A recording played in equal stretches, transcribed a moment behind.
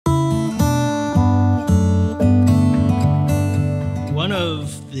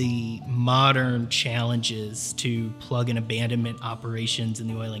modern challenges to plug and abandonment operations in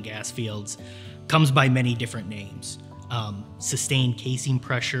the oil and gas fields comes by many different names. Sustained casing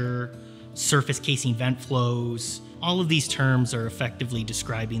pressure, surface casing vent flows, all of these terms are effectively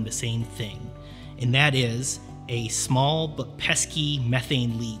describing the same thing, and that is a small but pesky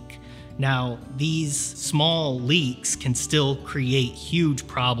methane leak. Now, these small leaks can still create huge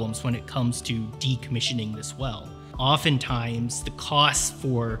problems when it comes to decommissioning this well. Oftentimes, the costs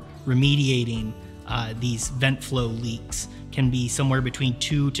for remediating these vent flow leaks can be somewhere between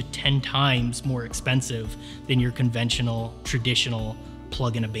 2 to 10 times more expensive than your conventional, traditional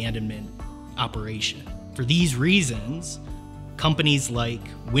plug and abandonment operation. For these reasons, companies like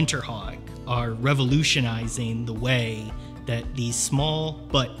Winterhawk are revolutionizing the way that these small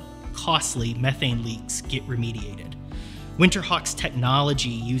but costly methane leaks get remediated. Winterhawk's technology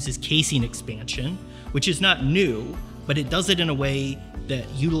uses casing expansion, which is not new, but it does it in a way that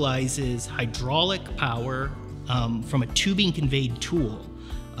utilizes hydraulic power from a tubing conveyed tool,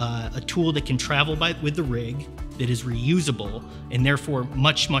 a tool that can travel with the rig, that is reusable, and therefore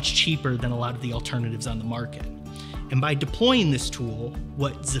much, much cheaper than a lot of the alternatives on the market. And by deploying this tool,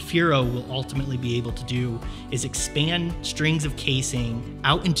 what Zefiro will ultimately be able to do is expand strings of casing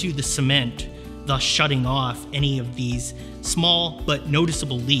out into the cement, thus shutting off any of these small but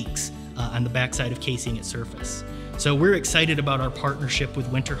noticeable leaks on the backside of casing at surface. So we're excited about our partnership with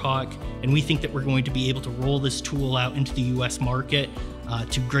Winterhawk, and we think that we're going to be able to roll this tool out into the US market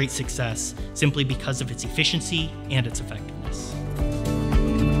to great success simply because of its efficiency and its effectiveness.